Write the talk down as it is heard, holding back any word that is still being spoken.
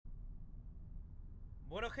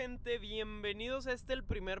Bueno, gente, bienvenidos a el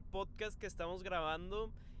primer podcast que estamos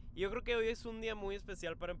grabando. Y yo creo que hoy es un día muy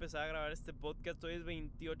especial para empezar a grabar este podcast. Hoy es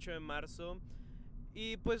 28 de marzo.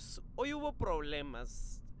 Y pues hoy hubo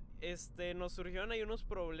problemas. Nos surgieron ahí unos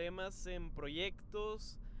problemas en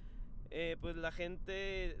proyectos. Pues la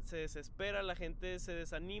gente se desespera, la gente se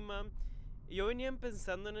desanima. Y yo venía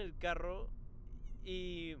pensando en el carro.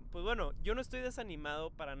 Y pues bueno, yo no estoy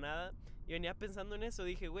desanimado para nada. Y venía pensando en eso.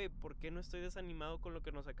 Dije, güey, ¿por qué no estoy desanimado con lo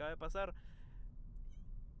que nos acaba de pasar?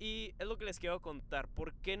 Y es lo que les quiero contar.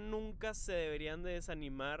 ¿Por qué nunca se deberían de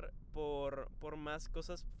desanimar por más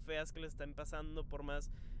cosas feas que les están pasando? Por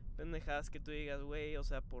más pendejadas que tú digas, güey, o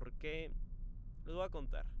sea, ¿por qué? Les voy a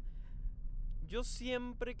contar. Yo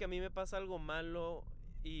siempre que a mí me pasa algo malo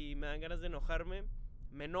y me dan ganas de enojarme,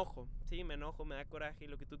 me enojo. Sí, me enojo, me da coraje y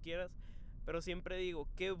lo que tú quieras. Pero siempre digo,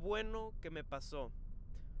 qué bueno que me pasó.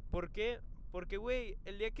 ¿Por qué? Porque, güey,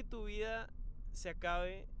 el día que tu vida se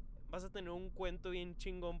acabe, vas a tener un cuento bien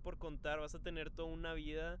chingón por contar. Vas a tener toda una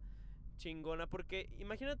vida chingona. Porque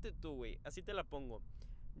imagínate tú, güey, así te la pongo.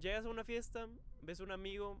 Llegas a una fiesta, ves a un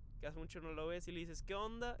amigo que hace mucho no lo ves y le dices, ¿qué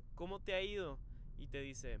onda? ¿Cómo te ha ido? Y te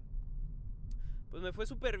dice, pues me fue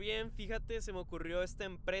súper bien, fíjate, se me ocurrió esta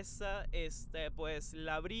empresa, pues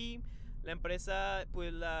la abrí, la empresa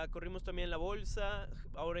pues la corrimos también en la bolsa,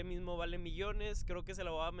 ahora mismo vale millones, creo que se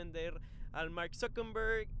la voy a vender al Mark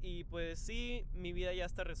Zuckerberg y pues sí, mi vida ya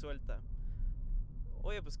está resuelta.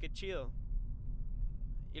 Oye, pues qué chido.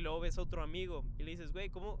 Y luego ves a otro amigo y le dices,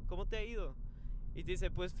 güey, ¿cómo te ha ido? Y te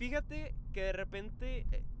dice, pues fíjate que de repente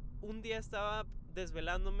un día estaba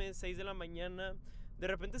desvelándome, 6 de la mañana, de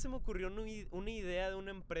repente se me ocurrió una idea de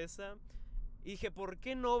una empresa y dije, ¿por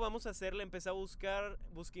qué no? Vamos a hacerla. Empecé a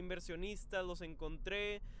busqué inversionistas, los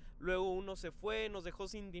encontré, luego uno se fue, nos dejó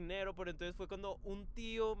sin dinero, pero entonces fue cuando un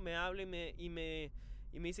tío me habla y me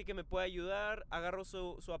dice que me puede ayudar, agarro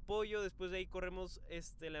su apoyo, después de ahí corremos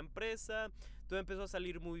la empresa, todo empezó a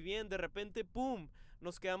salir muy bien, de repente, ¡pum!,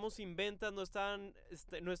 nos quedamos sin ventas, no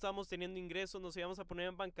estábamos teniendo ingresos, nos íbamos a poner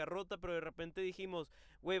en bancarrota, pero de repente dijimos,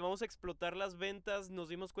 güey, vamos a explotar las ventas, nos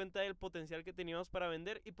dimos cuenta del potencial que teníamos para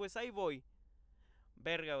vender y pues ahí voy.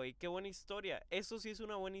 Verga, güey, qué buena historia. Eso sí es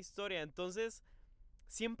una buena historia. Entonces,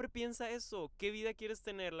 siempre piensa eso. ¿Qué vida quieres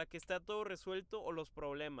tener? ¿La que está todo resuelto o los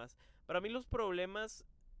problemas? Para mí los problemas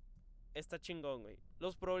está chingón, güey.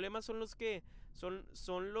 Los problemas son los que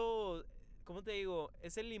son lo, ¿cómo te digo?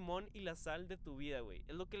 Es el limón y la sal de tu vida, güey.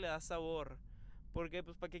 Es lo que le da sabor. Porque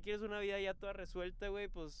pues ¿para qué quieres una vida ya toda resuelta, güey?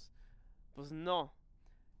 Pues no.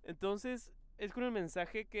 Entonces, es con el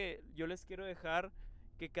mensaje que yo les quiero dejar,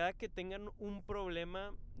 que cada que tengan un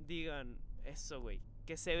problema, digan, eso, güey,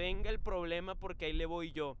 que se venga el problema porque ahí le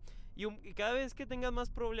voy yo. Y cada vez que tengas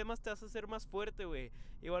más problemas te vas a hacer más fuerte, güey.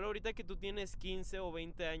 Igual ahorita que tú tienes 15 o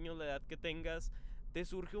 20 años, la edad que tengas, te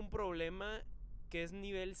surge un problema que es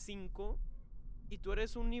nivel 5 y tú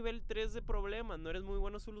eres un nivel 3 de problemas, no eres muy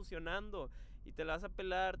bueno solucionando y te la vas a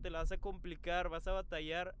pelar, te la vas a complicar, vas a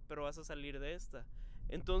batallar, pero vas a salir de esta.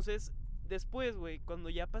 Entonces, después, güey,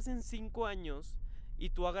 cuando ya pasen 5 años y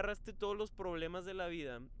tú agarraste todos los problemas de la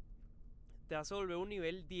vida, te vas a volver un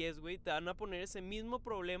nivel 10, güey, te van a poner ese mismo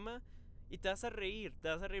problema y te vas a reír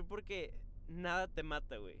porque nada te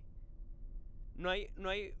mata, güey. No hay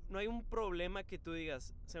un problema que tú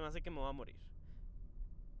digas, se me hace que me voy a morir.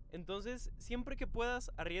 Entonces, siempre que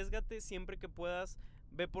puedas, arriesgate, siempre que puedas,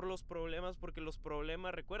 ve por los problemas, porque los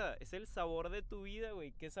problemas, recuerda, es el sabor de tu vida,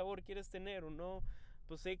 güey. ¿Qué sabor quieres tener? ¿Uno,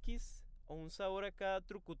 pues X o un sabor acá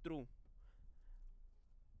trucutru?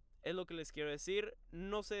 Es lo que les quiero decir.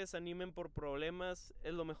 No se desanimen por problemas,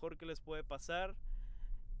 es lo mejor que les puede pasar.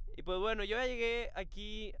 Y pues bueno, yo ya llegué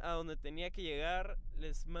aquí a donde tenía que llegar.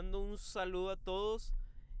 Les mando un saludo a todos.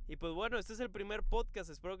 Y pues bueno, este es el primer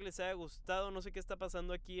podcast, espero que les haya gustado. No sé qué está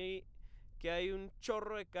pasando aquí, que hay un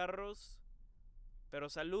chorro de carros. Pero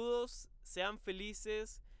saludos, sean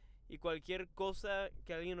felices y cualquier cosa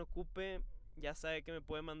que alguien ocupe, ya sabe que me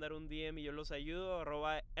puede mandar un DM y yo los ayudo,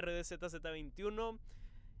 @rdzz21.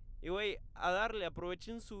 Y güey, a darle,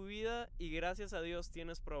 aprovechen su vida y gracias a Dios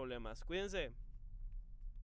tienes problemas. Cuídense.